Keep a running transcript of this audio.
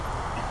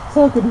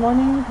So good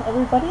morning,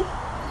 everybody.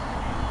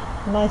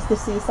 Nice to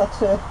see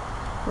such a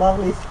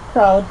lovely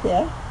crowd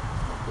here.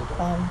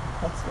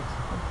 That's good.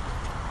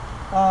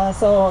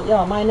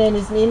 My name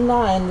is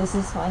Minna, and this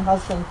is my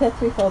husband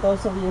Petri. For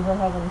those of you who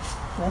haven't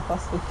met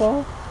us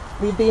before,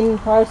 we've been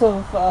part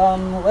of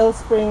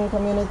Wellspring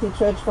Community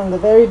Church from the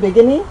very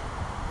beginning.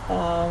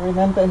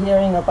 Remember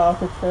hearing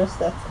about it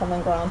first at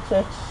Common Ground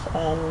Church,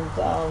 and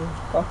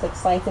got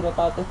excited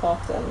about the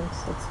thought, and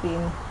it's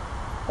been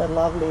a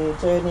lovely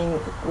journey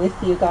with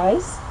you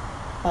guys.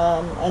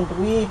 And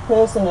we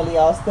personally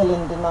are still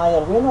in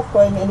denial. We're not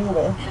going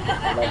anywhere.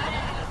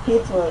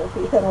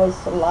 Peter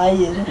was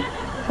lying.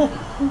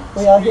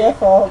 We are here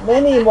for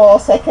many more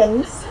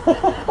seconds.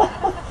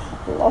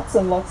 Lots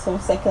and lots of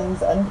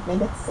seconds and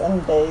minutes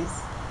and days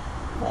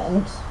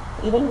and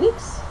even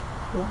weeks.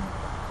 Yeah.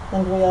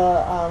 And we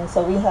are,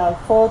 so we have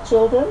 4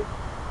 children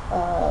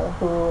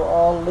who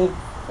all live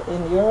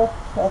in Europe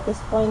at this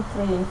point,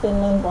 3 in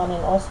Finland, 1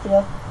 in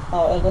Austria.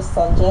 Our eldest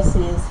son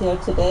Jesse is here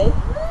today.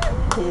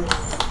 He's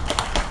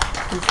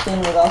been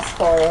with us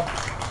for,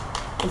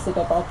 is it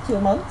about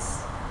 2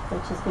 months,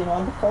 which has been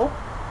wonderful.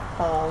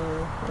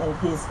 And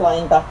he's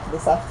flying back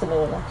this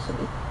afternoon,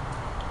 actually.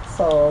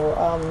 So,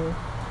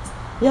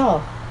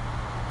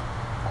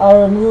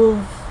 our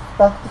move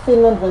back to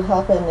Finland will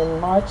happen in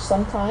March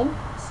sometime.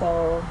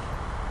 So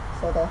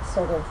that's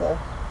sort of the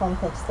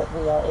context that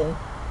we are in.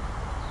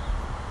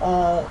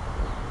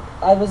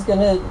 I was going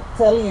to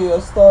tell you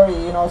a story.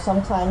 You know,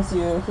 sometimes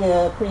you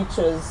hear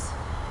preachers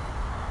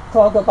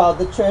talk about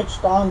the church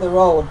down the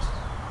road,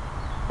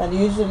 and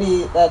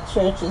usually that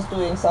church is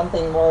doing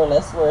something more or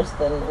less worse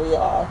than we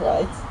are,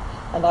 right?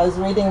 And I was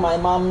reading my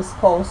mom's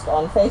post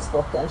on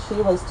Facebook, and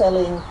she was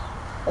telling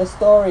a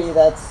story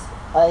that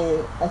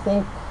I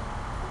think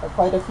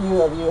quite a few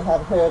of you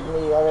have heard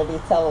me already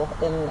tell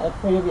in a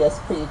previous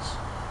preach,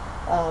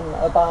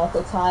 about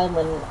a time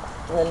when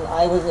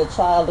I was a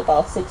child,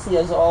 about 6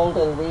 years old,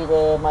 and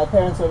my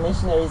parents were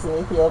missionaries in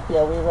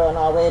Ethiopia. We were on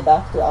our way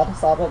back to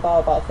Addis Ababa,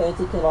 about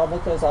 30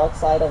 kilometers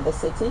outside of the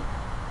city.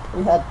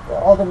 We had,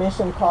 all the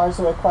mission cars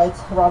were quite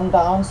run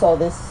down, so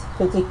this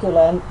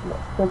particular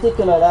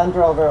Land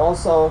Rover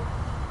also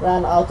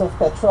ran out of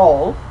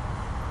petrol.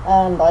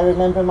 And I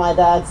remember my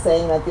dad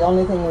saying that the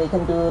only thing we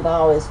can do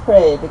now is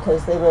pray,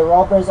 because there were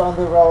robbers on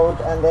the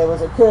road and there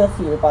was a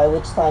curfew by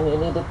which time you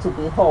needed to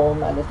be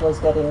home, and it was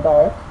getting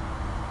dark.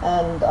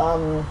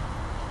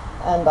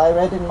 And I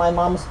read in my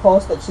mom's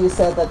post that she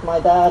said that my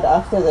dad,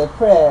 after the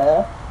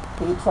prayer,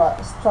 he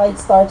tried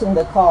starting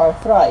the car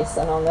thrice,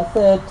 and on the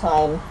 3rd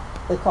time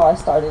the car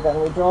started,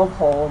 and we drove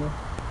home.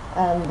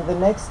 And the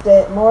next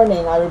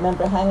morning I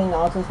remember hanging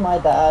out with my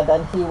dad,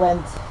 and he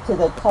went to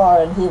the car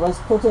and he was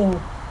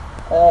putting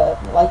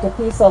like a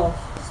piece of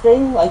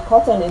string, like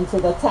cotton, into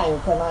the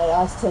tank, and I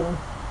asked him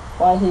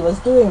why he was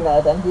doing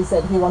that, and he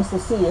said he wants to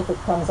see if it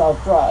comes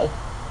out dry.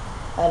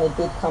 And it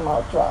did come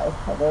out dry.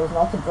 There was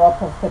not a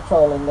drop of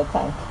petrol in the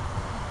tank.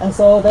 And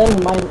so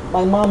then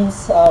my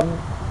mom's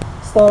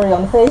story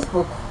on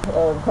Facebook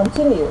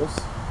continues,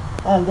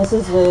 and this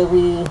is where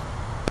we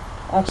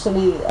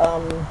actually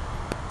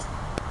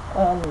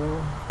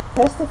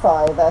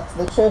testify that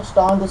the church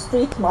down the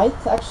street might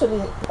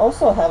actually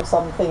also have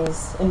some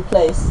things in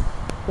place,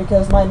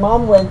 because my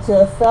mom went to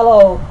a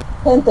fellow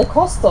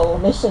Pentecostal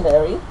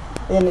missionary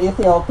in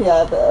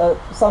Ethiopia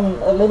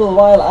a little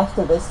while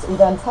after this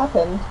event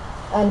happened,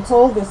 and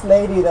told this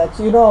lady that,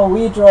 you know,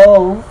 we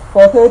drove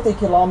for 30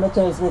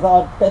 kilometers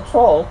without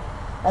petrol.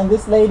 And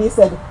this lady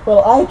said,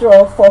 well, I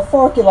drove for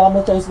 4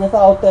 kilometers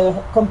without the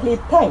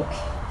complete tank.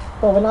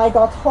 But when I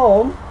got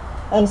home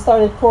and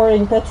started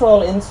pouring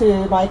petrol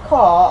into my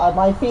car,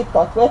 my feet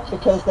got wet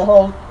because the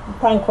whole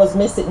tank was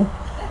missing.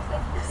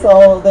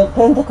 So the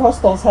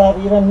Pentecostals have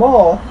even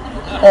more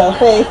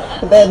faith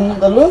than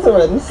the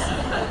Lutherans.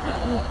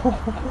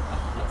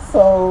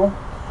 So,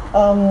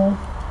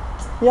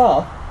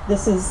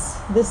 this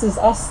is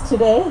us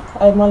today.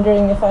 I'm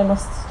wondering if I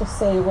must just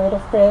say a word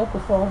of prayer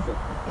before.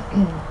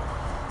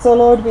 So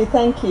Lord, we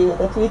thank you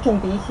that we can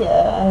be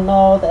here and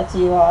know that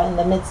you are in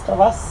the midst of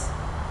us.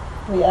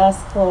 We ask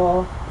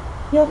for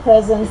your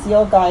presence,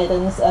 your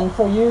guidance, and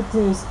for you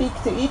to speak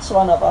to each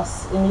one of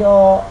us in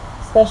your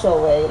special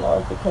way,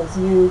 Lord, because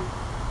you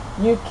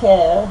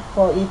care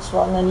for each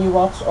one and you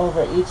watch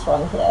over each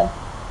one here.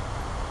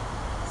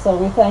 So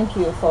we thank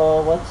you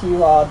for what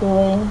you are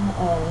doing,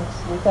 and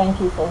we thank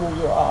you for who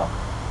you are.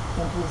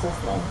 In Jesus'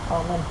 name,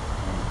 amen.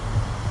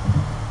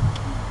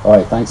 All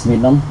right, thanks,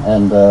 Midnam,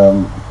 and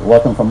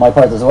welcome from my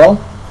part as well.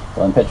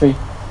 So I'm Petri,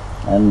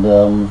 and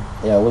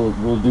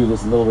we'll do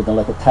this a little bit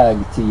like a tag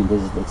team.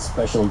 This is the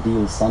special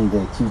deal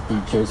Sunday, 2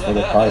 preachers for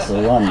the price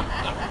of 1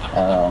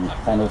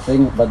 kind of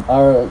thing. But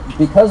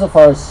because of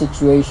our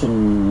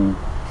situation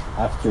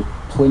after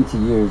 20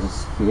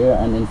 years here,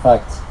 and in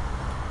fact,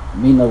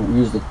 Mina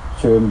used the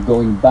term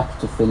going back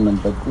to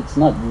Finland, but it's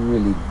not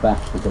really back,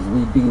 because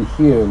we've been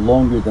here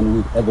longer than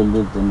we've ever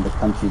lived in the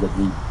country that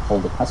we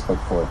hold a passport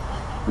for.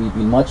 We've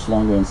been much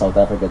longer in South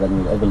Africa than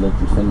we've ever lived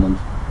in Finland.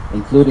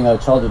 Including our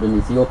childhood in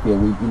Ethiopia,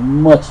 we've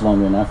been much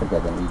longer in Africa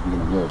than we've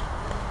been in Europe.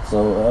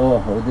 So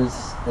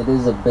it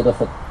is a bit of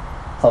a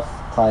tough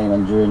time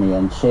and journey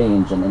and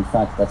change, and in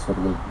fact that's what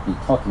we'll be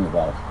talking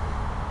about.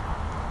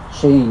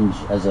 Change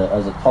as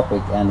a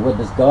topic, and what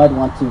does God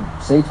want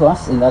to say to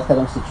us in that kind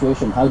of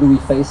situation? How do we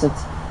face it?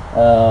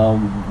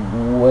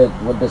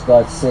 What does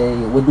God say?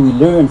 What do we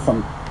learn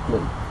from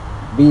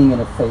being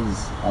in a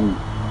phase and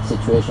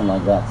situation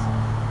like that?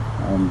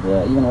 And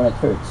even when it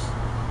hurts.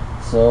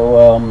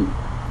 So,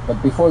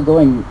 but before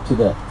going to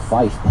the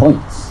 5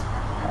 points,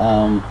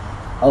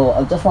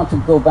 I just want to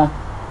go back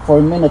for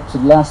a minute to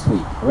last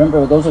week.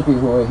 Remember, those of you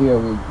who were here,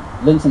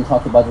 Linton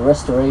talked about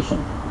restoration,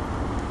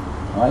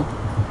 right?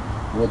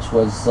 Which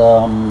was,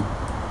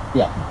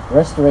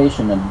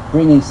 restoration and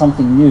bringing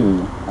something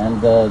new. And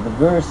the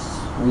verse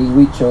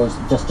we chose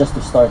just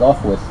to start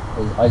off with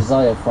is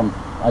Isaiah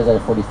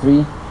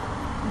 43,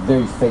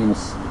 very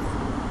famous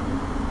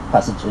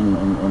passage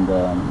in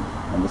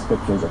the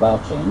scriptures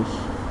about change.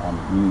 And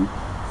you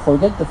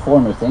forget the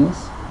former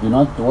things, do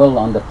not dwell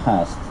on the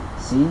past.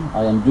 See,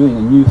 I am doing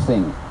a new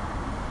thing.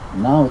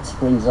 Now it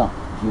springs up,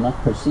 do you not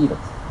perceive it?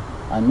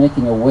 I'm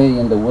making a way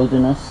in the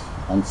wilderness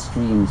and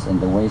streams in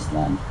the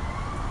wasteland.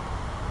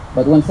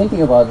 But when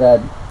thinking about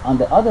that, on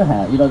the other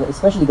hand,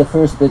 especially the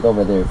first bit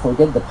over there,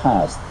 forget the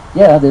past.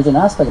 Yeah, there's an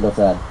aspect of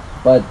that,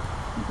 but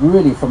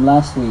really from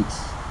last week's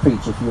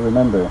preach, if you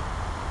remember,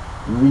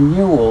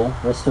 renewal,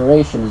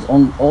 restoration is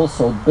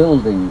also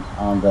building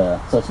on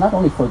so it's not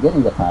only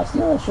forgetting the past.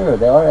 Yeah, sure,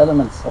 there are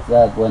elements of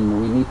that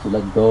when we need to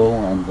let go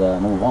and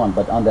move on,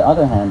 but on the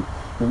other hand,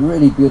 the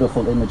really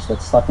beautiful image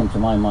that stuck into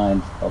my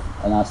mind of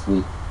last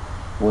week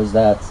was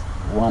that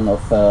one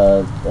of,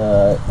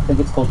 I think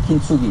it's called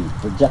kintsugi,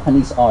 the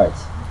Japanese art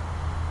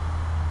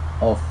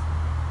of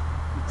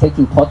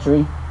taking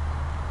pottery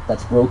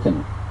that's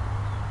broken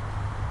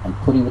and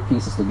putting the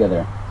pieces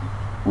together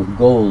with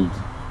gold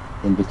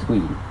in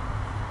between.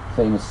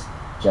 Famous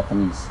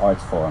Japanese art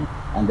form.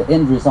 And the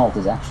end result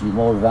is actually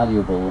more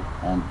valuable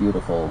and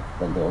beautiful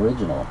than the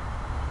original.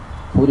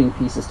 Putting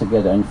pieces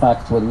together. In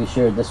fact, what we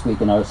shared this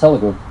week in our cell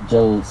group,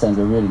 Jill sent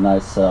a really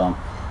nice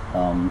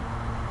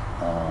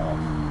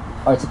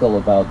article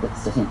about the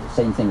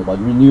same thing, about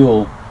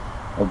renewal,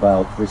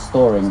 about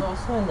restoring. It's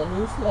also in the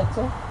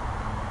newsletter.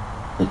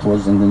 It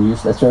was in the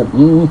newsletter.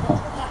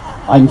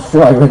 I'm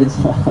sure I read it.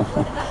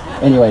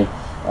 Anyway,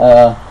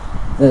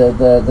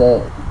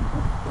 the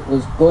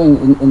was going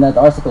in that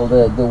article,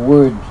 the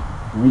word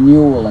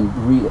renewal and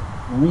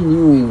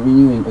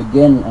renewing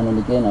again and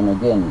again and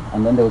again.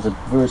 And then there was a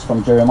verse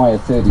from Jeremiah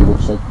 30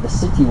 which said, the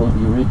city will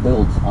be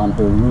rebuilt on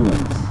her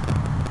ruins.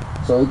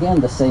 So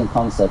again, the same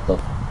concept of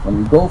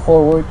when we go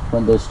forward,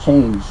 when there's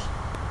change,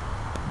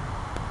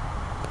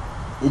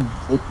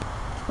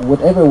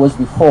 whatever was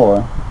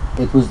before,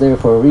 it was there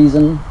for a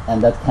reason,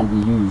 and that can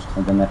be used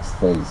in the next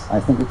phase.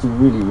 I think it's a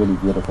really, really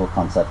beautiful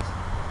concept.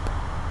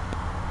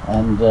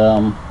 And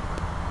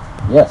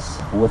yes,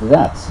 with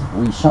that,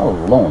 we shall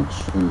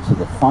launch into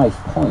the 5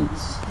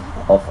 points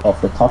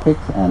of the topic,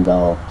 and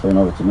I'll turn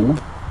over to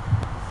Minna.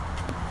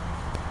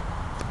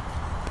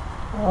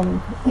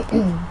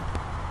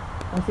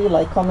 I feel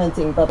like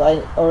commenting, but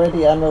I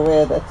already am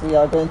aware that we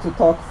are going to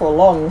talk for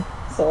long,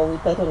 so we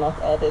better not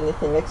add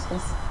anything extra.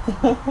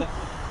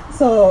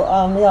 So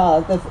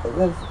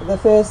the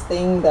first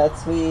thing that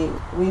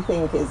we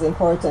think is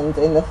important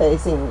in the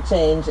facing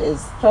change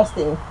is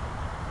trusting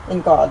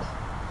in God.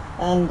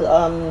 And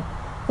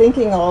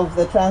thinking of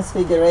the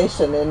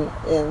transfiguration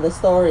in the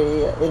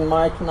story in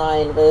Mark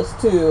 9 verse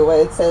 2,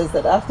 where it says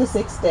that after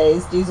 6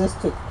 days Jesus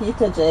took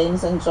Peter,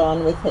 James and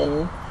John with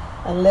him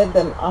and led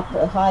them up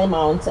a high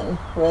mountain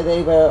where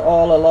they were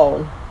all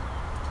alone.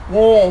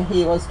 There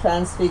he was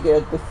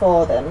transfigured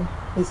before them.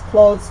 His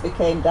clothes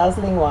became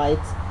dazzling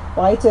white,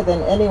 whiter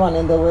than anyone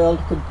in the world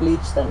could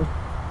bleach them.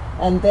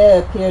 And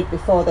there appeared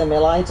before them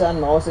Elijah and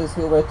Moses,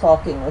 who were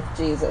talking with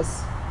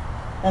Jesus.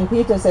 And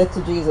Peter said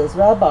to Jesus,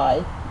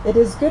 Rabbi, it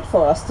is good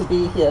for us to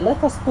be here.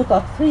 Let us put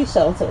up 3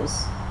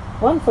 shelters,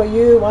 one for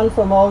you, one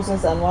for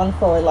Moses, and one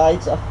for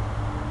Elijah.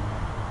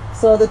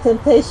 So the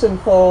temptation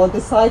for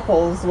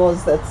disciples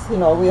was that,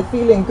 we are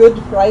feeling good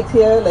right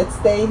here, let's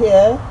stay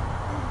here,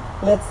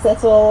 let's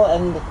settle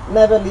and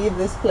never leave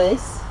this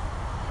place.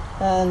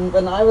 And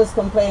when I was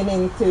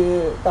complaining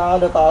to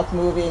God about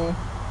moving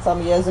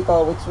some years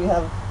ago, which we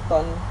have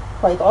done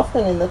quite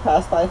often in the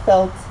past, I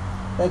felt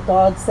that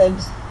God said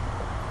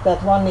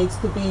that one needs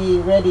to be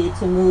ready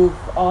to move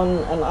on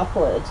and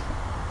upward.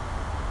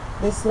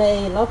 This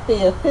may not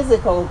be a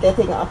physical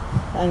getting up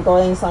and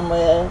going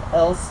somewhere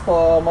else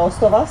for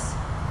most of us,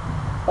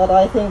 but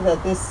I think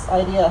that this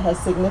idea has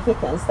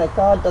significance, that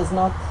God does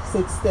not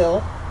sit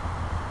still,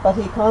 but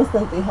he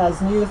constantly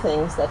has new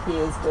things that he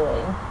is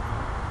doing.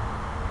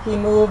 He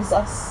moves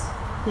us,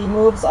 he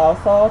moves our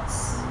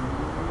thoughts,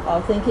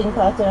 our thinking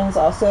patterns,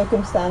 our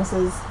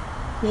circumstances.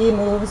 He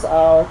moves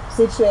our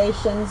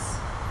situations,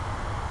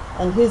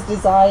 and his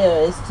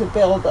desire is to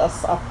build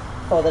us up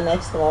for the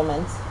next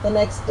moment, the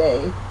next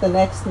day, the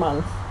next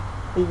month,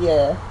 the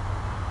year.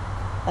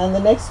 And the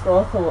next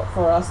growth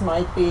for us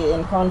might be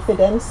in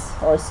confidence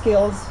or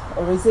skills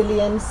or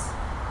resilience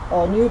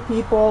or new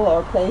people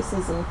or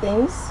places and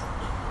things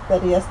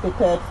that he has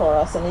prepared for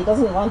us, and he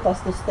doesn't want us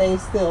to stay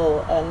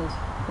still and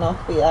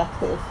not be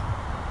active.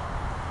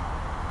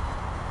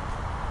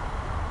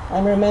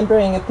 I'm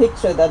remembering a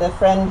picture that a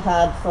friend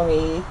had for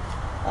me.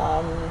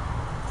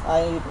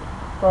 I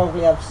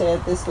probably have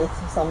shared this with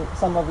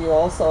some of you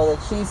also,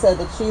 that she said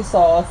that she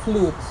saw a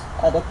flute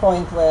at a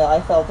point where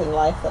I felt in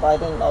life that I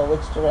didn't know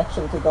which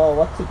direction to go,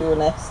 what to do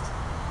next.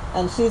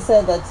 And she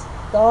said that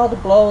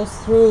God blows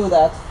through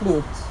that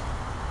flute.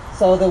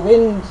 So the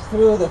wind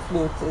through the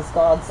flute is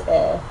God's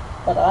air,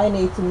 but I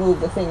need to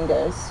move the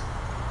fingers.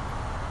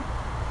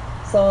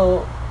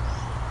 So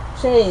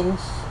change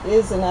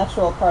is a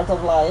natural part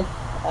of life,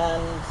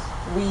 and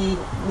we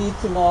need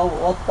to know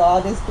what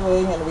God is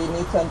doing, and we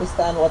need to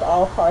understand what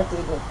our part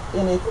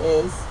in it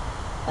is.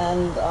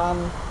 And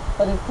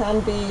but it can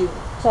be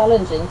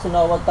challenging to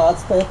know what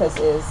God's purpose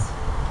is.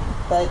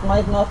 That it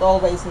might not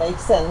always make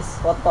sense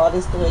what God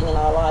is doing in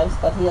our lives,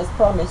 but He has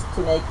promised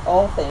to make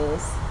all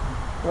things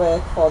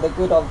work for the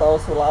good of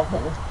those who love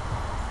Him.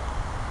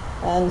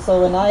 And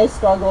so when I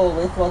struggle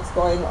with what's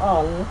going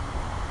on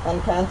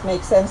and can't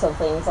make sense of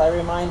things, I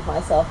remind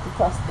myself to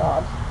trust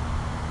God,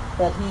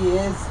 that He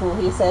is who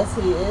He says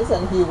He is,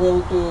 and He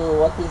will do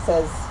what He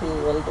says He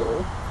will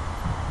do.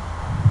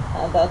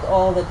 And that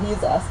all that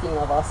He's asking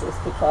of us is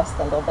to trust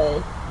and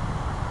obey.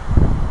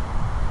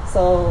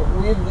 So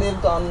we've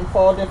lived on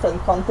 4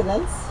 different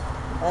continents,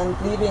 and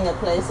leaving a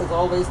place has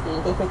always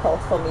been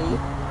difficult for me.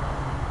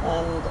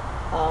 And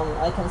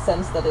I can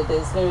sense that it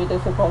is very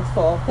difficult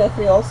for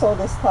Petri also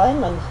this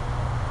time, and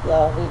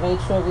yeah, we made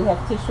sure we have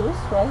tissues,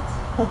 right?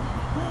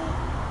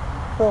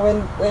 So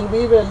when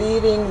we were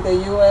leaving the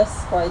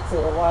US quite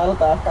a while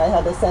back, I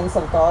had a sense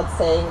of God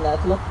saying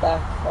that, look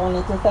back,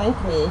 only to thank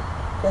me,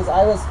 because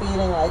I was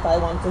feeling like I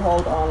want to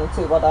hold on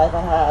to what I've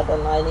had,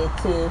 and I need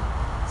to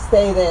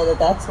stay there,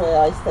 that's where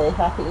I stay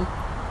happy.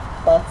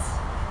 But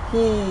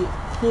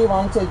he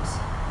wanted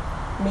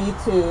me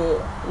to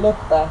look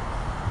back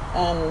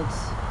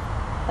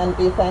and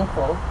be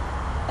thankful.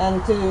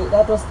 And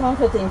that was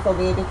comforting for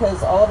me,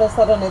 because all of a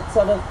sudden it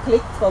sort of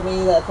clicked for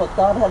me that what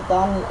God had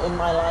done in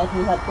my life,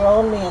 He had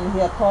grown me and He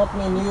had taught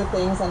me new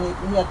things, and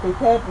He had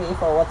prepared me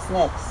for what's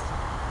next.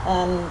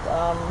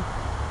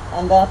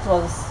 And that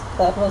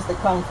was the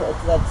comfort,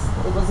 that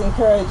it was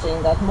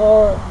encouraging that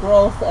more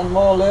growth and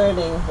more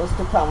learning was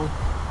to come,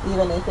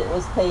 even if it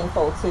was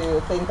painful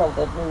to think of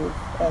the move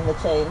and the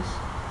change.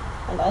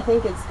 And I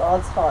think it's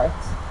God's heart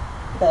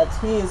that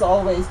He is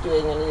always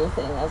doing a new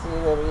thing, as we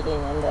were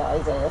reading in the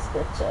Isaiah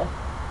scripture.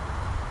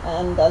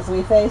 And as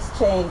we face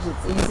change,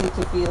 it's easy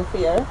to feel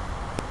fear,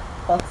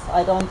 but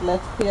I don't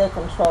let fear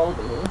control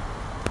me,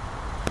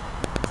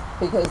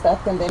 because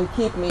that can then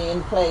keep me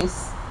in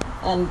place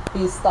and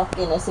be stuck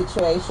in a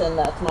situation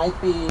that might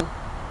be,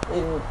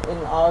 in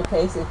our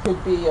case, it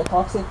could be a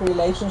toxic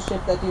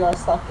relationship that you are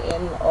stuck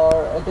in,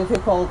 or a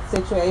difficult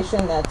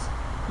situation that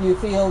you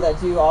feel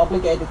that you are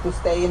obligated to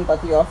stay in,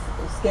 but you are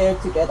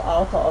scared to get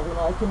out of. You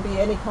know, it can be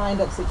any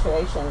kind of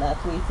situation that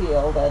we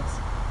feel that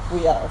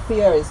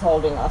fear is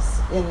holding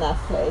us in that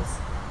place.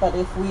 But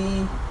if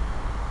we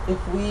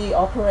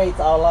operate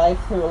our life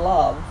through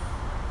love,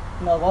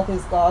 you know, what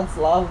is God's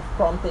love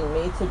prompting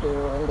me to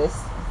do in this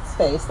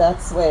space?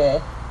 That's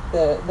where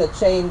the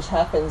change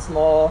happens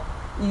more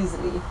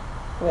easily,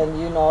 when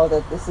you know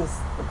that this is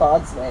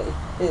God's way,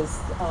 is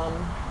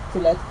to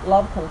let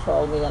love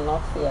control me and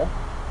not fear.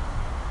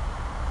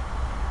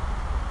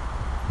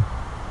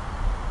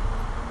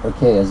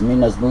 Okay, as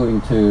Mina's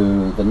moving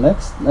to the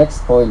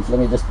next point, let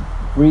me just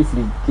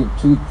briefly give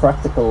 2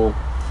 practical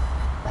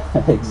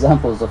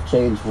examples of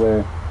change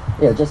where,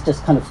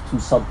 just kind of 2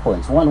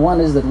 sub-points.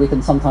 One is that we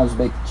can sometimes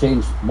make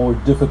change more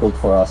difficult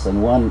for us,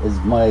 and one is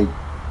my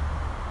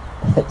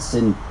pet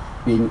sin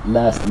being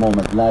last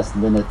moment, last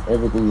minute,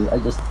 everything. I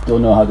just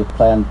don't know how to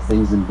plan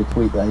things in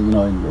between.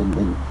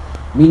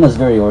 Mina's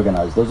very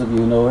organized. Those of you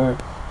who know her,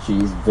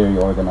 she's very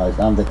organized.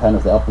 I'm the kind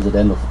of the opposite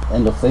end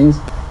of things.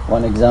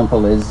 One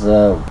example is,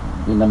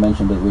 Mina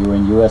mentioned that we were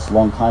in US a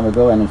long time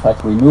ago, and in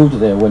fact we moved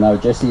there when our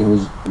Jesse,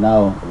 who's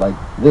now like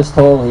this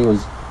tall, he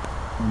was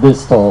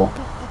this tall.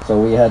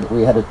 So we had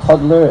a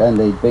toddler and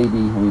a baby.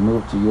 We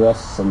moved to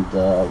US, and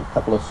a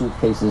couple of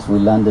suitcases. We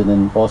landed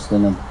in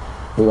Boston, and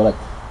we were like,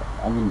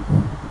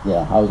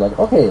 I was like,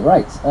 okay,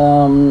 right,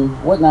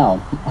 what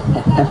now?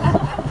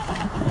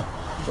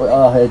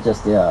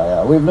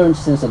 We've learned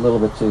since a little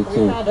bit too.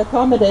 We had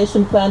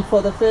accommodation planned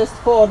for the first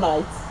 4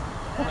 nights.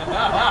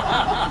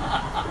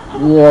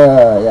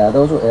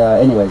 Those were,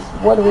 anyways,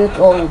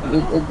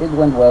 it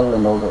went well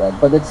and all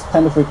that, but it's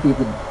kind of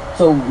repeated.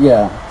 So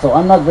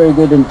I'm not very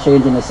good in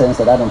change, in the sense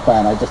that I don't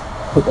plan. I just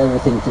put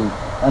everything to,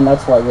 and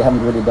that's why we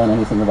haven't really done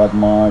anything about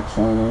March.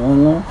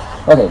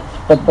 Okay,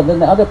 but then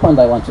the other point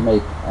I want to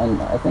make,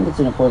 and I think it's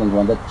an important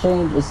one, that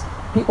change is,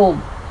 people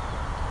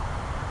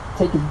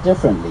take it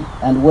differently,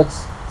 and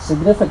what's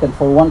significant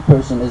for one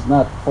person is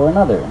not for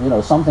another. You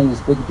know, something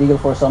is big deal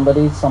for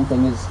somebody,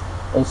 something is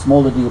a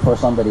smaller deal for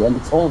somebody, and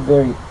it's all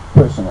very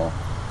personal.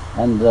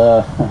 And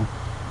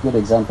good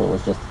example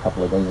was just a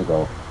couple of days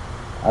ago.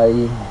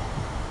 I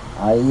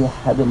I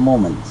had a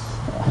moment.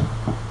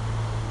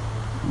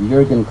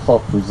 Jurgen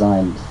Klopp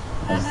resigned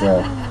as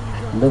the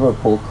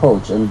Liverpool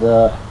coach, and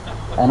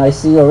I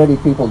see already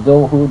people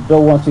who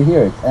don't want to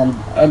hear it, and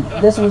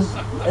this is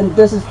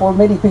for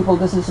many people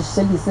this is a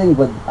silly thing,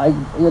 but I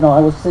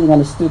was sitting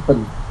on a stoop,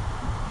 and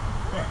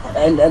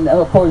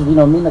of course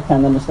Mina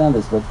can't understand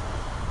this, but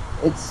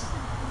it's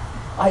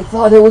I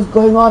thought it was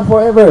going on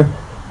forever.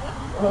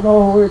 Oh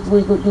no,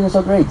 we're doing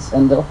so great,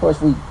 and of course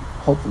we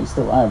hopefully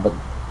still are, but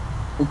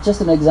it's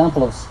just an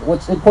example of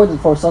what's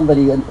important for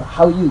somebody and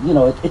how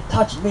it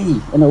touched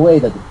me in a way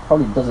that it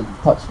probably doesn't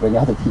touch many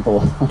other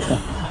people.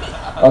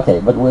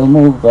 Okay, but we'll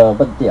move,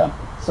 but yeah,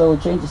 so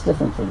change is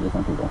different for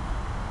different people.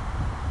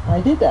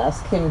 I did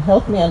ask him,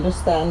 help me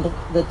understand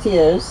the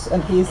tears,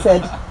 and he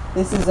said,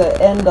 this is the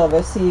end of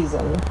a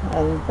season,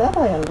 and that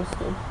I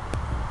understood.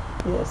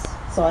 Yes,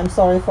 so I'm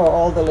sorry for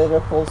all the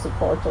Liverpool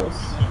supporters.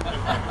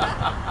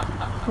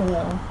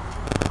 Yeah.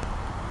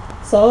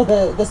 So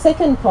the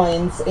second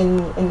point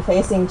in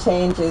facing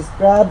change is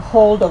grab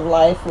hold of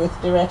life with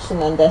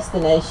direction and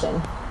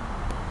destination.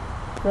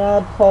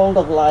 Grab hold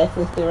of life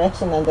with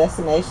direction and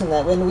destination.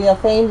 That when we are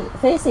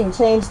facing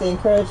change, the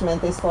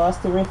encouragement is for us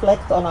to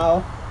reflect on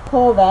our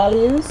core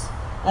values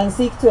and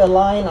seek to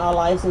align our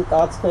lives with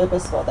God's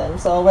purpose for them.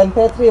 So when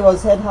Petri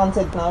was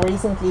headhunted now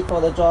recently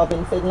for the job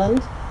in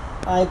Finland,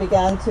 I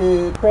began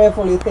to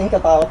prayerfully think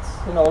about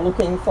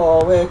looking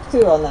for work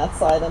too on that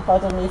side, and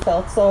part of me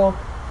felt so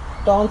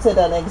daunted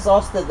and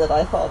exhausted that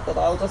I thought that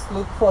I'll just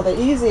look for the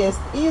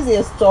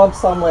easiest job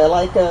somewhere,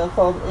 like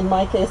in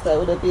my case that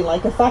would have been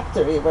like a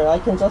factory where I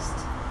can just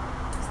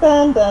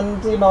stand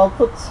and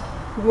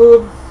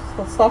move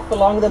stuff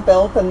along the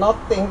belt and not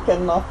think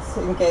and not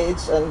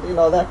engage, and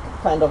that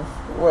kind of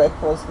work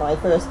was my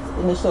first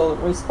initial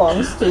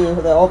response to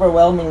the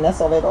overwhelmingness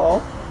of it all.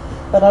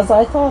 But as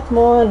I thought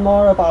more and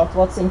more about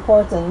what's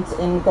important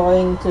in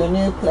going to a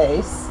new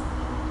place,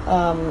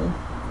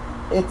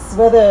 it's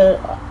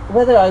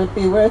whether I would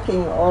be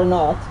working or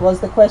not was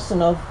the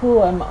question of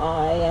who am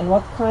I and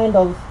what kind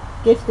of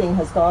gifting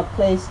has God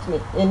placed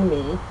in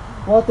me?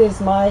 What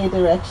is my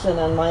direction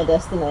and my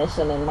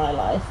destination in my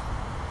life?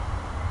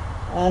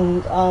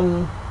 And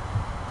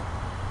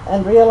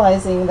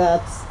realizing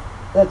that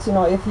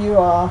if you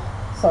are,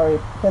 sorry,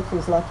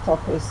 Petri's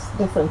laptop is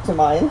different to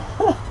mine.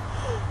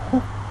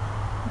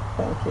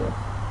 Thank you.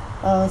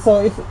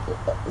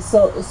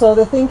 So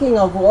the thinking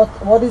of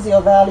what is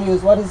your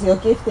values, what is your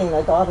gifting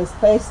that God has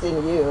placed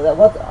in you, that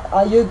what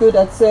are you good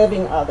at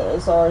serving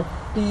others, or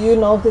do you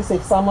notice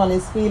if someone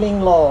is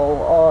feeling low,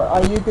 or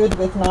are you good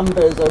with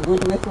numbers or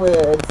good with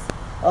words,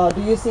 or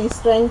do you see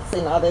strengths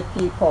in other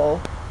people?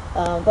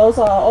 Those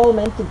are all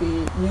meant to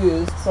be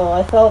used. So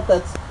I felt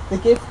that the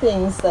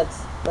giftings that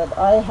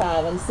I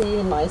have and see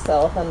in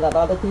myself and that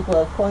other people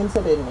have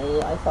pointed in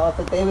me, I thought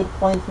that they would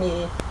point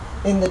me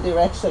in the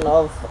direction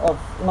of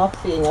not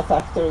being a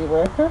factory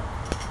worker,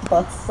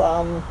 but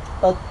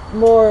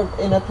more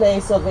in a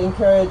place of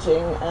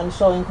encouraging and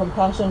showing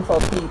compassion for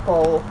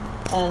people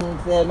and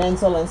their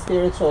mental and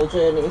spiritual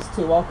journeys,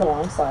 to walk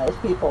alongside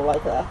people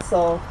like that.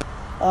 So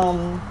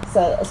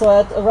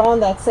at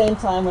around that same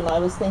time when I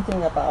was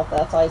thinking about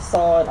that, I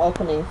saw an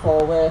opening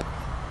for work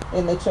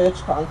in the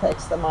church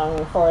context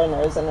among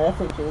foreigners and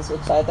refugees,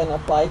 which I then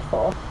applied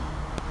for.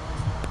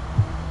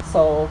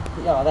 So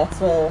yeah, that's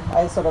where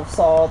I sort of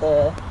saw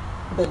the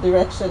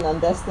direction and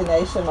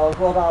destination of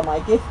what are my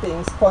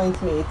giftings point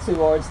me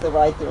towards the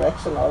right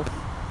direction of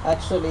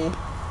actually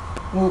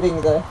moving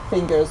the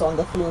fingers on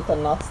the flute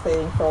and not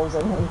staying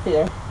frozen in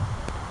fear.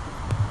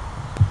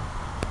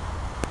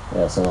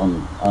 Yeah, so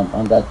on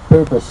that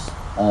purpose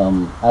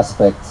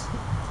aspect,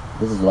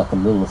 this is like a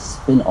little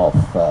spin-off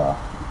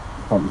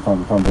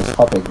from this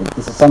topic.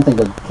 This is something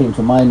that came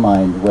to my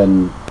mind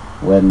when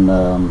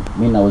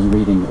Minna was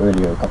reading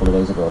earlier a couple of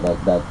days ago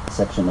that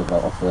section of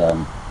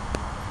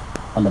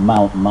on the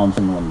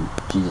mountain when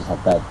Jesus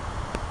had that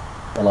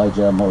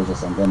Elijah,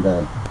 Moses, and then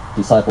the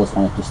disciples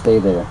wanted to stay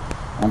there,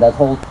 and that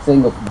whole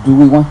thing of do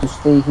we want to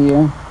stay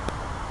here?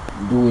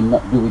 Do we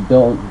not?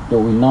 Do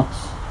we not?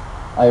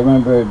 I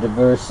remember the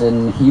verse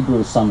in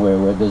Hebrews somewhere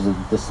where there's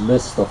this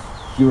list of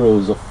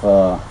heroes of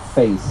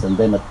faith, and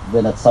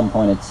then at some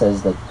point it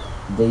says that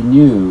they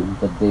knew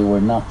that they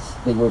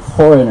were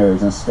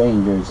foreigners and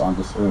strangers on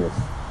this earth.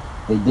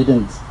 They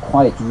didn't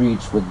quite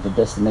reach what the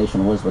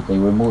destination was, but they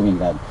were moving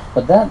that.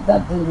 But that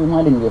then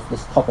reminded me of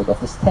this topic of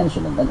this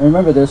tension. And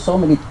remember, there's so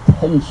many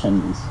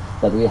tensions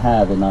that we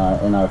have in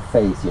our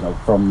faith,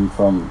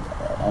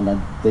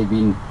 and they've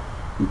been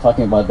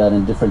talking about that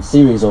in different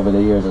series over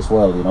the years as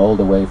well. All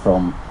the way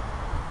from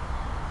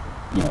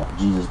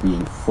Jesus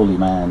being fully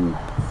man,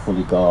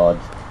 fully God.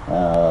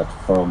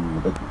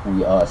 From that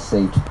we are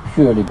saved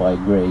purely by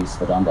grace,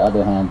 but on the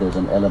other hand there's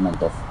an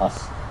element of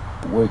us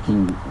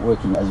working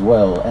as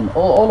well, and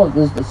all of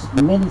this, there's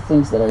many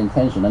things that are in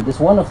tension, and this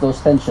one of those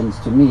tensions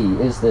to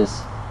me is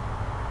this: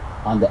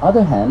 on the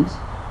other hand,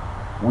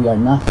 we are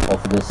not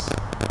of this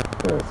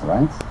earth,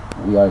 right?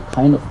 We are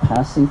kind of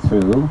passing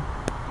through,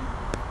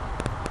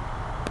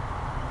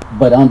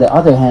 But on the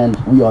other hand,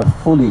 we are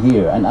fully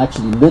here, and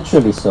actually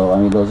literally so.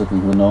 I mean, those of you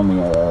who know me,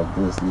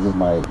 this is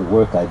the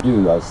work I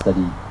do. I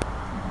study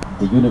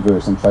the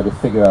universe and try to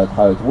figure out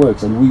how it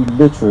works, and we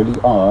literally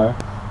are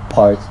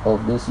part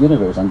of this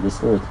universe and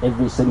this earth.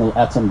 Every single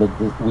atom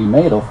that we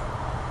made of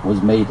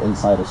was made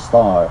inside a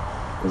star,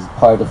 is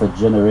part of a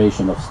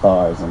generation of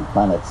stars and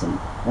planets, and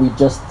we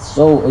just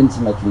so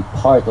intimately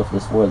part of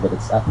this world that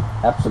it's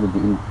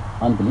absolutely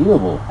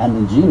unbelievable and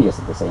ingenious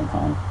at the same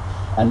time.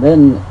 And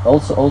then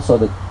also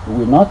that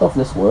we're not of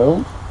this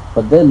world,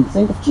 but then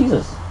think of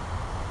Jesus.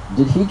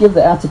 Did he give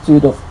the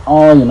attitude of,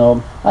 oh, you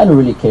know, I don't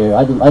really care,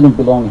 I don't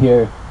belong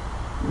here?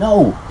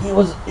 No, he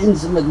was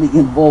intimately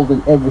involved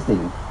in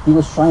everything. He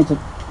was trying to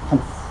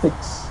kind of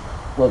fix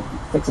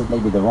is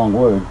maybe the wrong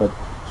word, but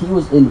he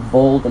was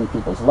involved in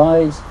people's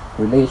lives,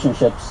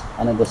 relationships,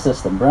 and in the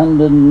system.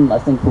 Brandon, I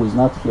think, who's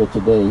not here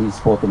today, he's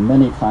spoken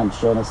many times,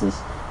 shown us this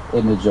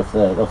image of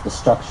the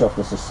structure of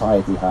the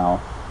society,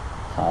 how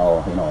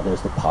you know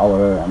there's the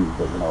power and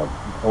the, you know,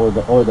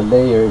 or the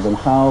layers, and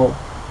how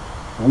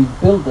we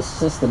build the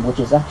system which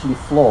is actually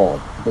flawed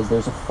because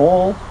there's a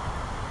fall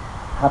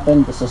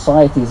happened, the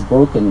society is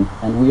broken,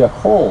 and we are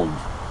called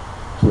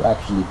to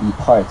actually be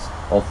part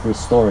of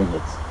restoring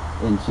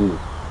it into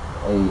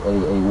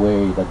a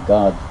way that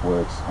God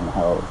works and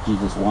how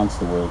Jesus wants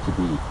the world to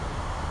be,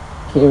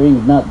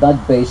 caring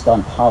not based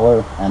on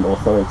power and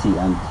authority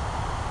and,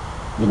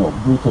 you know,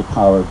 brutal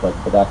power,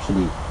 but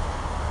actually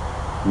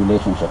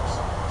relationships.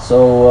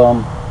 So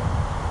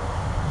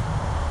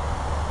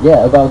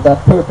yeah, about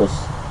that purpose,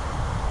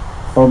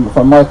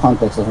 from my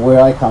context of where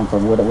I come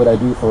from, what I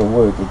do for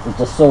work, it's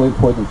just so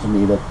important to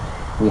me that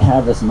we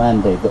have this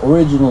mandate, the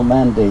original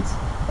mandate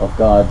of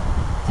God: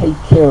 take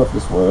care of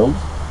this world,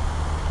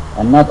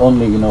 and not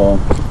only, you know,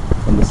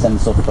 in the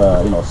sense of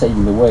you know,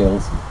 saving the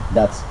whales.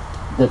 That's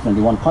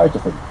definitely one part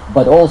of it,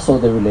 but also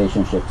the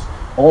relationships,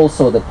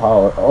 also the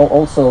power,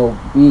 also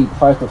being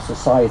part of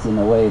society in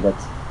a way that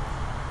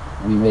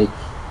we make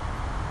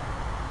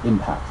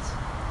impact.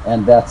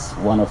 And that's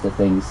one of the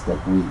things that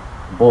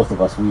both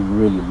of us, we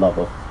really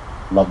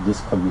love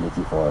this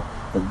community for.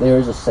 That there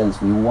is a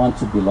sense we want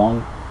to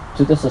belong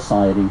to the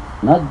society,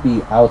 not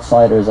be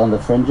outsiders on the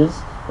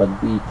fringes, but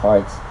be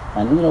part.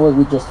 And you know what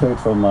we just heard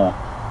from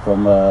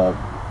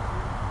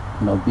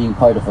you know, being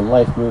part of a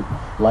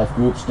life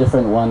groups,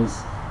 different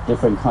ones,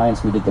 different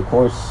kinds. We did the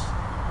course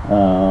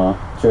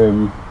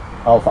term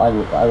Alpha.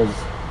 I was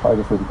part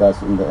of with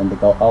guys in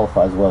the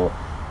Alpha as well,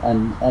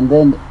 and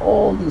then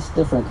all these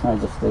different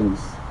kinds of things,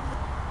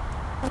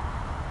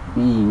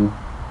 being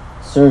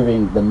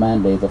serving the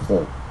mandate of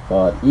the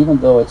God, even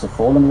though it's a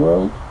fallen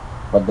world,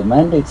 but the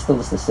mandate still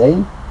is the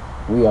same.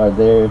 We are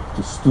there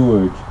to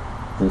steward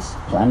this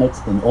planet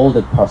in all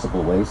the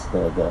possible ways,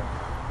 the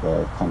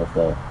kind of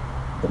the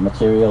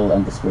material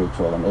and the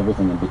spiritual and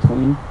everything in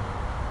between.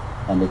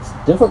 And it's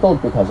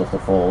difficult because of the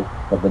fall,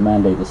 but the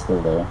mandate is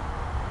still there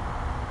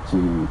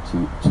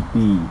to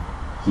be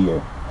here,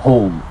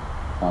 home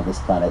on this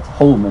planet,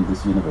 home in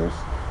this universe,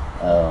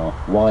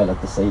 while at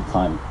the same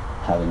time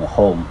having a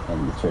home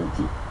in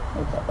eternity.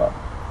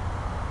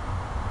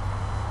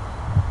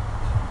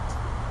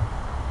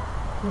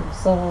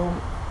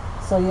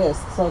 So yes,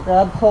 so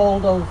grab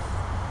hold of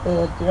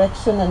the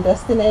direction and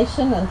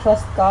destination and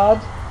trust God.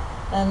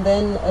 And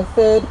then a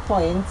third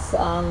point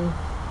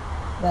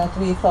that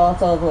we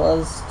thought of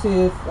was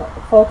to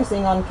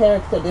focusing on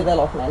character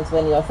development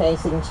when you're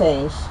facing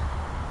change.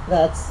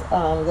 That's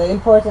the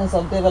importance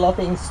of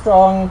developing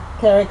strong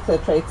character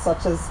traits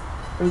such as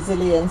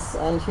resilience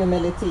and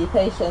humility,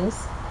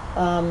 patience,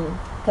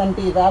 can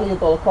be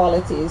valuable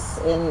qualities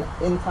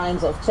in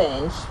times of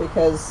change,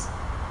 because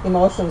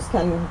emotions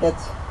can get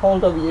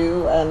hold of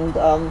you, and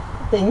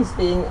things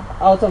being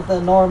out of the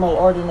normal,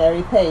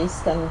 ordinary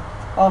pace can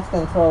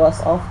often throw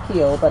us off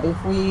keel. But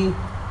if we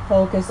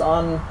focus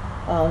on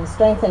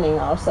strengthening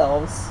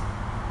ourselves,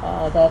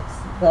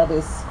 that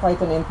is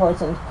quite an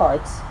important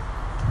part.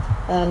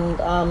 And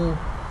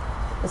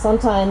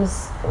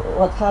sometimes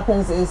what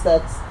happens is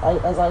that,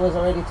 as I was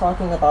already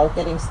talking about,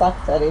 getting stuck,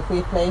 that if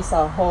we place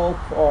our hope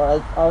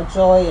or our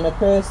joy in a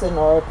person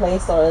or a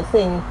place or a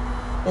thing,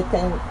 it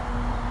can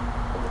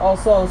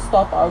also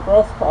stop our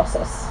growth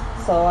process.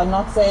 So I'm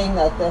not saying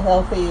that the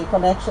healthy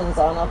connections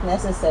are not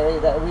necessary,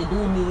 that we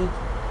do need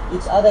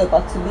each other,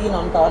 but to lean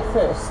on God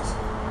first,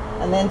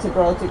 and then to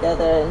grow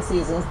together in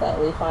seasons that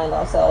we find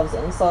ourselves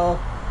in. So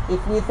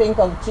if we think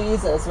of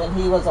Jesus when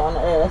he was on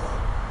earth,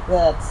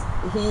 that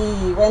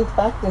he went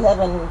back to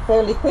heaven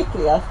fairly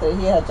quickly after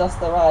he had just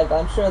arrived.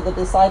 I'm sure the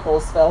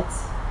disciples felt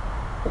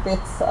a bit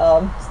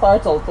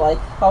startled, like,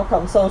 how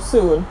come so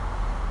soon?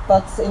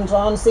 But in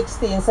John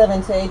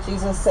 16:7-8,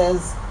 Jesus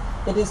says,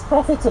 "It is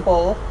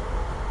profitable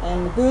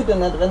and good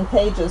and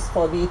advantageous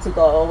for me to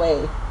go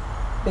away,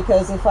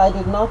 because if I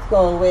did not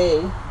go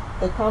away,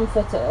 the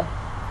Comforter,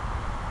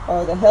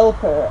 or the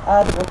Helper,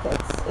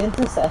 Advocate,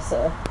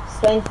 Intercessor,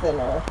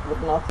 Strengthener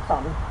would not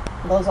come."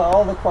 Those are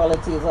all the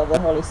qualities of the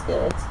Holy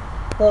Spirit.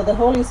 So the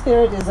Holy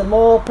Spirit is a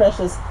more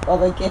precious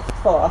of a gift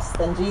for us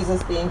than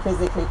Jesus being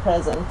physically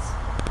present.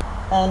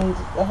 And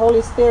the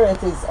Holy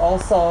Spirit is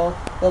also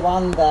the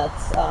one that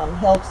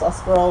helps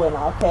us grow in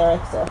our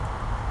character.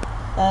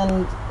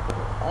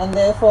 And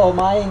therefore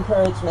my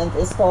encouragement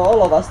is for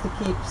all of us to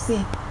keep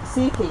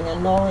seeking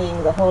and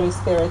knowing the Holy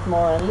Spirit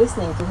more and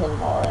listening to Him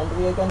more. And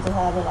we are going to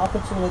have an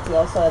opportunity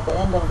also at the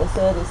end of the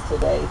service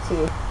today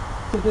to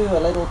do a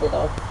little bit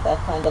of that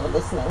kind of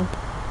listening.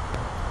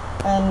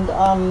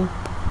 And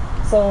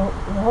so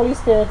the Holy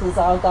Spirit is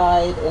our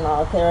guide in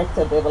our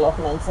character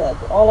development.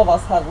 All of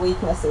us have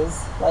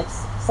weaknesses. Like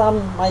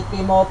some might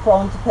be more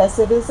prone to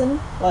pessimism.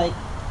 Like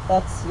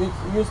that's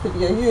used to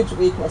be a huge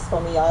weakness for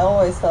me. I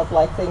always felt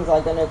like things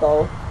are going to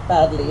go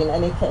badly in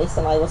any case,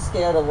 and I was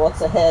scared of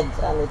what's ahead,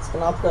 and it's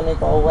not going to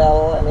go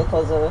well. And it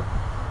was a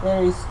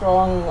very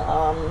strong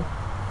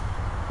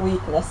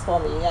weakness for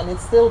me, and it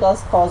still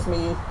does cause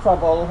me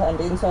trouble and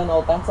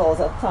internal battles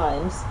at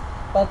times.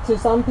 But to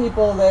some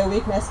people, their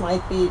weakness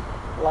might be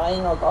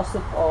lying or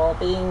gossip or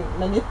being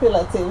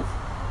manipulative,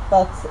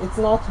 but it's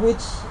not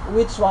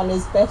which one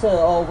is better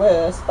or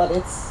worse, but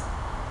it's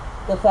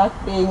the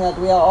fact being that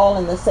we are all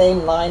in the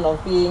same line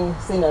of being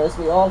sinners.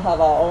 We all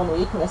have our own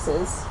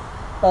weaknesses,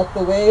 but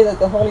the way that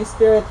the Holy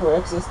Spirit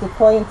works is to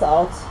point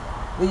out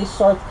these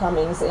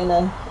shortcomings in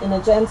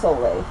a gentle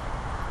way.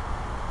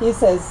 He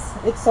says,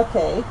 it's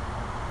okay,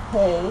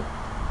 hey,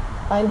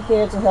 I'm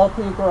here to help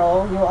you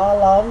grow. You are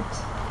loved,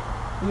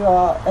 you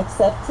are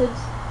accepted,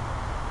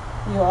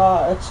 you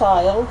are a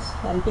child,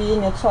 and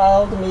being a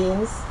child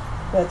means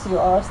that you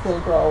are still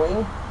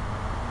growing.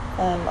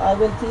 And I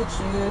will teach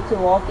you to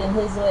walk in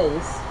His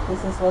ways.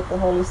 This is what the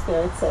Holy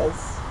Spirit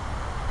says.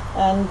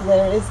 And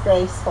there is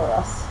grace for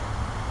us.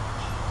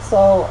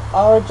 So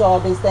our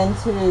job is then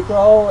to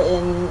grow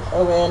in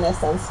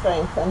awareness and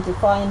strength and to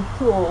find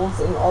tools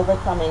in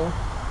overcoming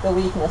the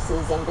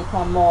weaknesses and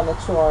become more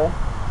mature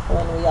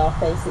when we are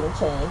facing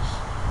change.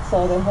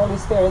 So the Holy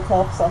Spirit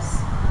helps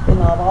us in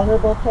our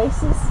vulnerable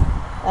places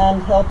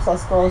and helps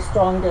us grow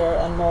stronger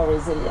and more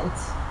resilient.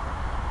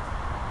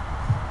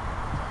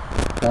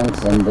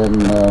 Thanks. And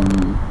then,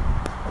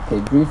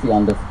 okay, briefly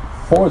on the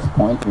fourth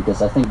point,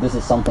 because I think this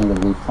is something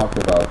that we've talked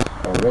about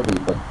already,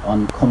 but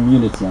on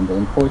community and the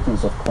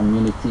importance of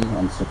community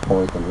and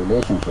support and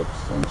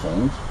relationships in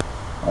change.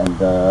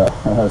 And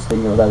I was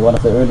thinking of that one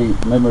of the early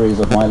memories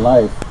of my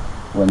life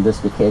when this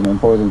became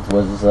important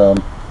was,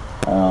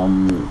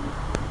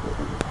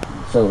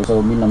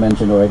 so Minna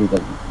mentioned already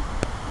that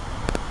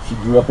she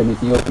grew up in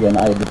Ethiopia, and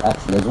I did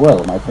actually as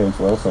well. My parents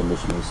were also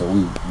missionaries, so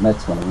we met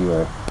when we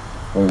were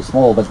very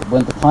small. But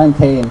when the time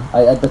came,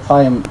 at the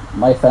time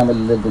my family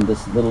lived in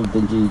this little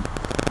dingy,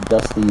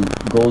 dusty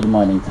gold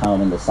mining town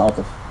in the south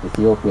of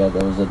Ethiopia.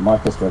 There was a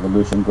Marxist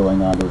revolution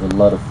going on. There was a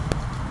lot of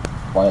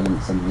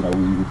violence, and we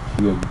would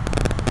hear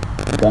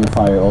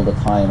gunfire all the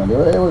time, and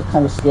it was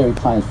kind of scary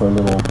times for a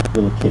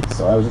little kid.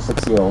 So I was a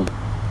 6-year-old,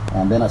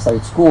 and then I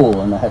started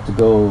school, and I had to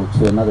go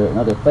to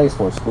another place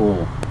for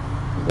school.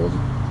 There was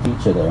a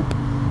teacher there,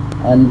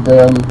 and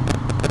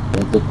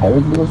it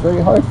apparently was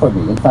very hard for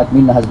me. In fact,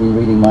 Minna has been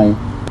reading my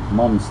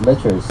mom's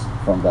letters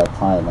from that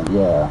time, and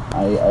yeah,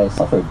 I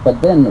suffered.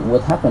 But then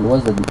what happened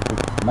was that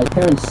my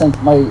parents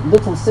sent my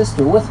little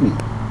sister with me.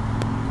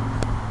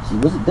 She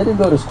didn't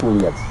go to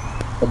school yet,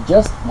 but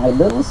just my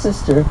little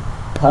sister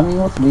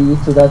coming with me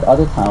to that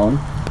other town,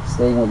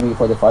 staying with me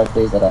for the 5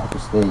 days that I had to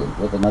stay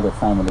with another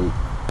family,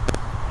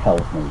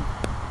 helped me.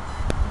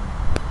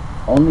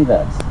 Only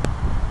that.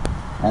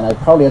 And I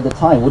probably at the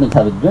time wouldn't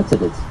have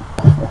admitted it,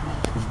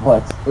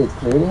 but it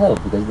clearly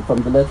helped, because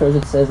from the letters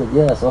it says that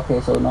yes,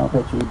 okay, so now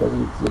Petri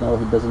doesn't, he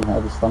doesn't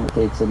have his stomach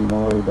aches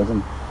anymore. He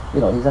doesn't,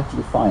 he's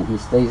actually fine. He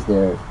stays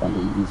there and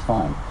he's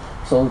fine.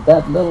 So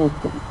that little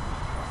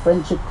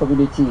friendship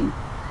community,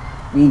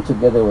 being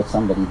together with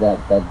somebody,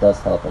 that does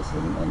help us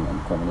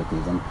in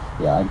communities. And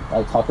yeah,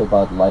 I talked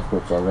about life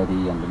groups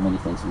already and the many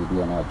things we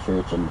do in our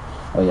church. And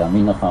oh yeah,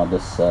 Mina found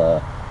this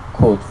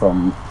quote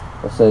from,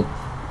 what's the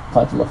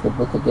title of the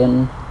book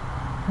again?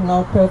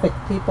 No Perfect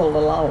People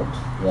Allowed.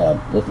 Yeah,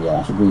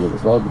 I should read it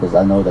as well, because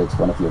I know that it's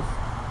one of your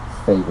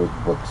favorite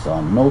books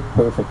on no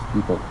perfect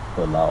people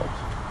allowed.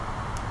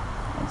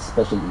 And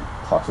especially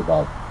talks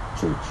about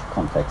church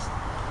context.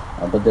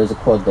 But there's a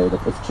quote there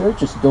that if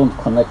churches don't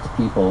connect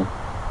people,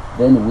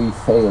 then we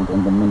failed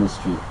in the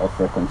ministry of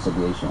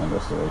reconciliation and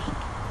restoration.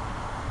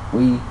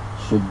 We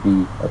should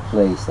be a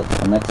place that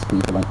connects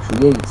people and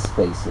creates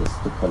spaces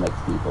to connect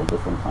people,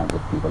 different kinds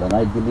of people. And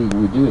I believe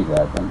we're doing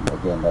that, and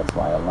again, that's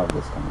why I love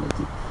this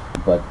community.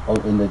 But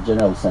in the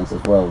general sense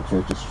as well,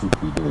 churches should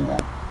be doing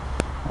that.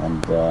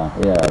 And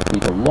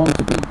people long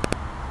to be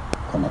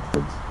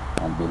connected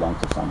and belong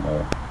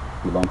somewhere,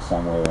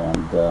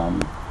 and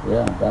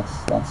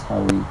that's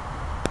how we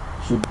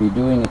should be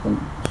doing it,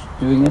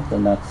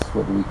 and that's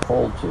what we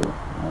call to.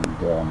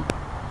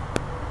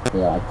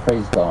 And I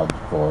praise God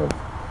for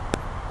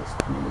this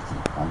community.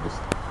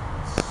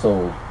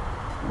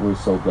 We're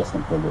so blessed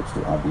and privileged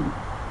to have been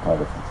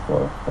part of it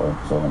for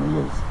so many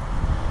years.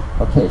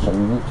 Okay, shall we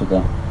move to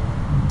the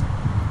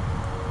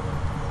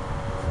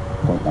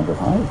point number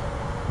 5?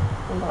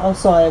 And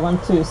also I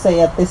want to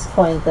say at this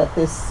point that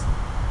this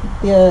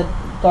dear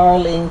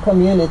darling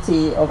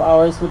community of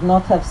ours would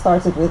not have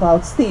started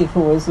without Steve,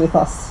 who is with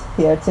us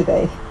here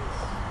today.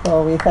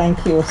 So we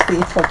thank you,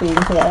 Steve, for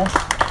being here.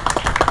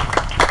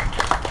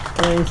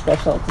 Very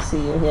special to see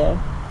you here.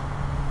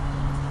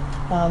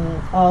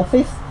 Our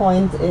fifth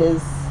point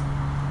is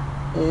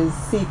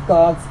seek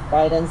God's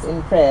guidance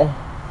in prayer.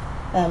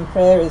 And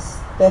prayer is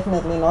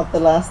definitely not the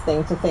last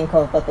thing to think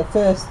of, but the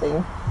first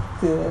thing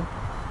to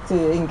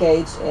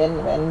engage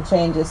in when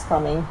change is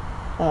coming.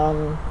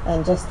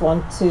 And just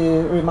want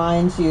to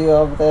remind you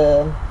of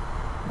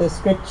the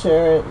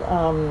scripture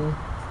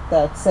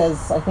that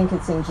says, I think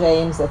it's in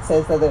James, that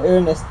says that the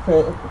earnest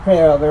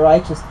prayer of a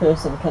righteous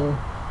person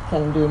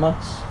can do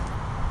much.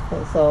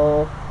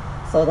 So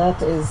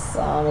that is,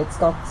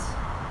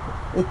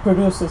 it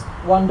produces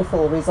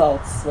wonderful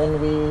results when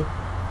we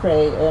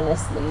pray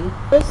earnestly.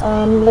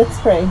 Let's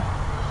pray.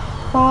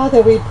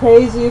 Father, we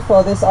praise you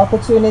for this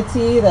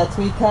opportunity that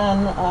we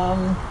can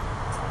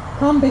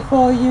come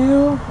before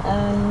you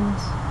and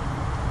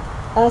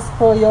ask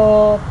for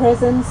your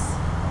presence.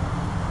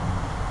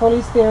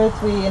 Holy Spirit,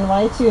 we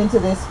invite you into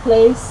this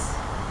place.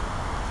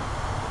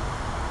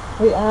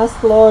 We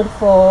ask, Lord,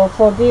 for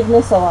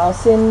forgiveness of our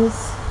sins,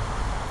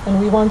 and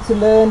we want to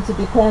learn to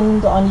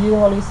depend on you,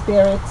 Holy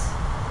Spirit.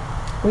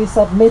 We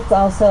submit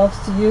ourselves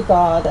to you,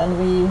 God, and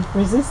we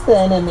resist the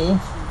enemy.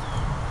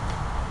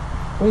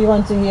 We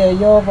want to hear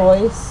your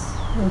voice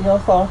and your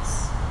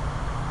thoughts.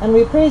 And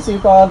we praise you,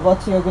 God,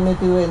 what you're going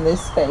to do in this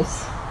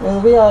space.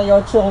 Well, we are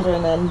your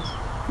children and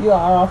you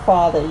are our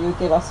Father. You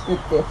give us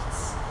good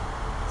gifts.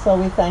 So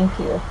we thank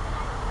you.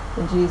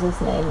 In Jesus'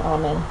 name,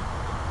 amen.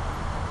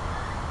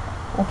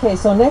 Okay,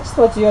 so next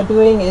what you're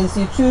doing is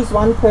you choose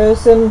one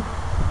person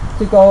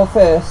to go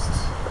first.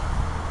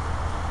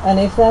 And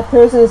if that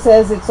person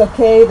says it's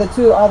okay, the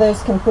two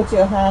others can put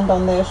your hand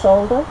on their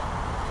shoulder.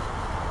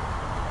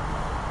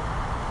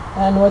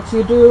 And what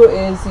you do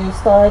is you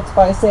start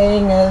by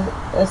saying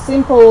a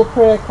simple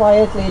prayer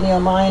quietly in your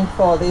mind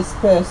for this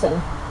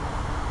person.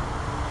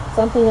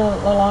 Something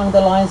along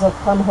the lines of,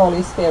 "Come,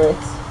 Holy Spirit."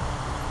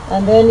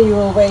 And then you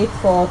will wait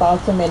for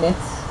about a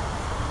minute,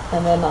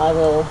 and then I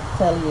will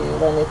tell you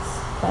when it's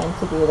time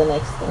to do the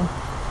next thing.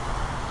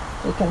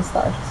 You can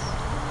start.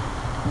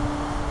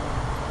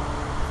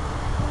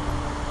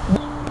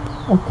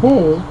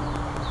 Okay,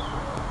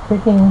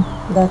 bringing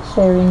that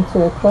sharing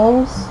to a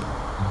close.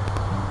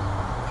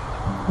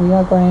 We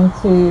are going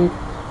to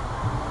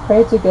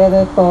pray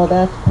together for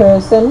that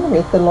person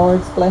with the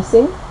Lord's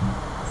blessing.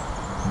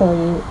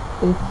 So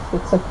if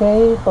it's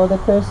okay for the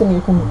person,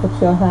 you can put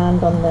your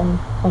hand on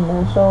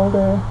their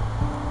shoulder,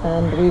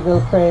 and we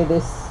will pray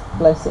this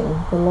blessing.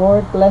 The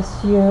Lord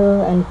bless you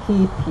and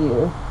keep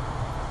you.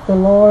 The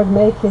Lord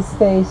make his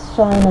face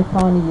shine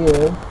upon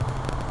you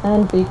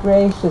and be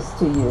gracious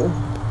to you.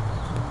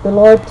 The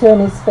Lord turn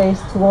his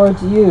face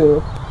toward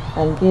you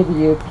and give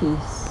you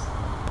peace.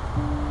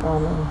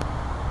 Amen.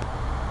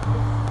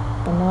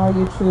 And now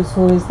you choose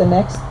who is the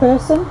next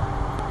person.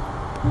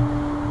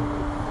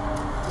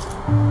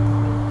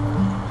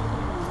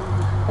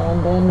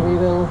 And then we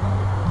will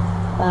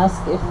ask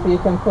if you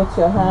can put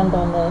your hand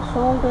on their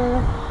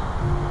shoulder.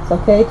 It's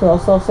okay to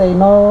also say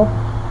no.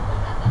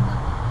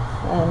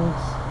 And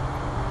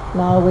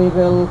now we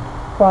will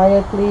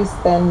quietly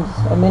spend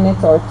a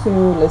minute or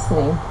two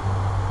listening.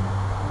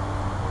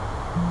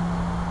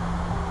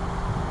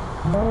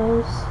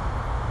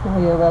 Now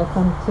you're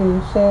welcome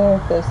to share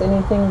if there's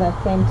anything that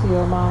came to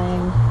your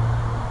mind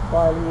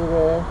while you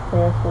were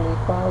prayerfully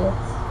quiet.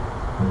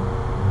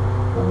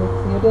 And if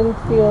you didn't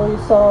feel you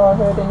saw or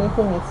heard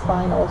anything, it's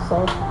fine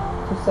also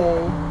to say,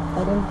 "I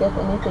didn't get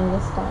anything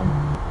this time."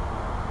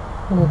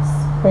 Let's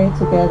pray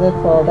together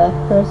for that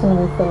person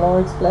with the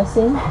Lord's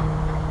blessing.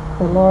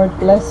 The Lord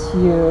bless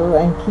you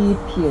and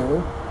keep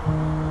you.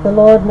 The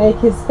Lord make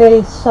his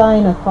face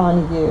shine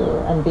upon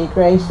you and be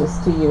gracious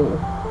to you.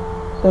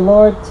 The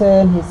Lord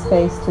turn his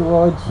face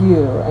towards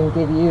you and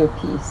give you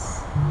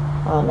peace.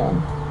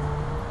 Amen.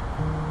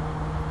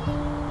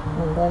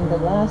 And then the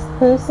last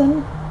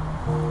person,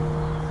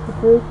 the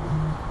group,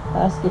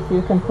 ask if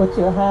you can put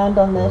your hand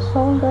on their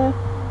shoulder.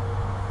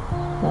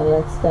 Now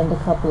let's spend a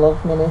couple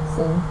of minutes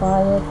in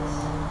quiet.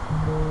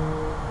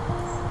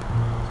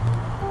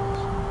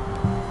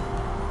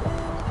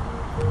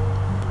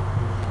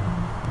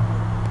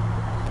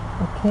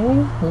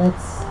 Okay,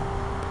 let's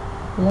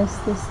bless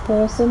this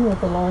person with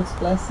the Lord's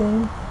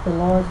blessing. The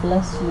Lord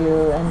bless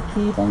you and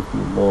keep. Thank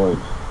you, Lord.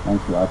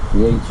 Thank you, our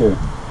Creator,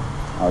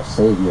 our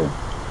Savior.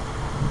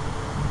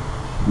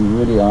 You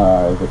really are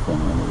our everything,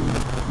 and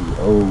we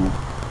owe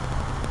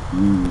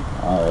you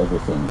our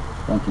everything.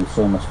 Thank you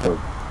so much for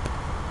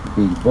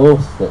being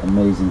both the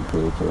amazing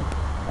Creator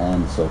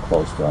and so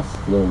close to us,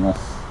 hearing us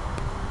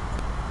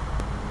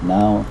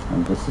now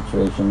in this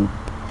situation,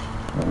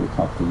 when we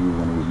talk to you,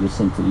 when we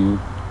listen to you.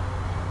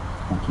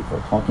 Thank you for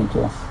talking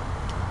to us.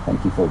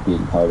 Thank you for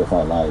being part of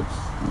our lives.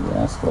 And we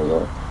ask for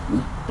your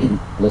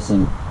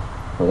blessing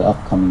for the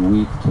upcoming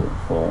week,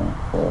 for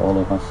all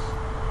of us.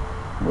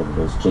 Whether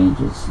there's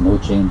changes, no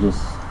changes,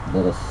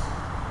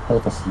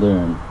 help us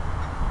learn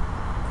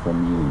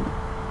from you.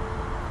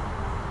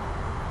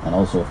 and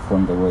also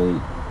from the way,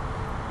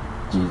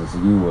 Jesus,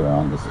 you were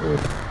on this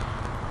earth,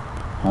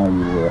 how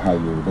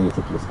you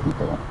related with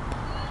people.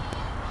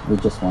 We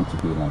just want to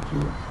be like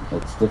you.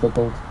 It's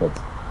difficult, but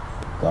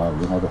God,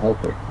 we have a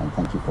helper, and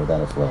thank you for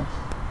that as well.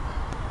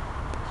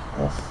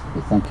 Yes,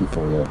 we thank you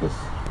for this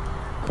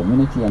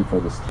community and for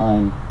this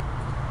time,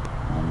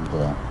 and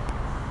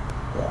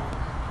yeah,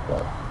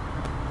 well,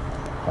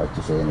 hard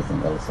to say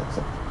anything else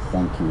except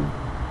thank you,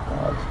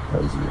 God,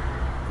 praise you.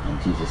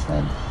 In Jesus'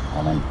 name,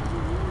 amen.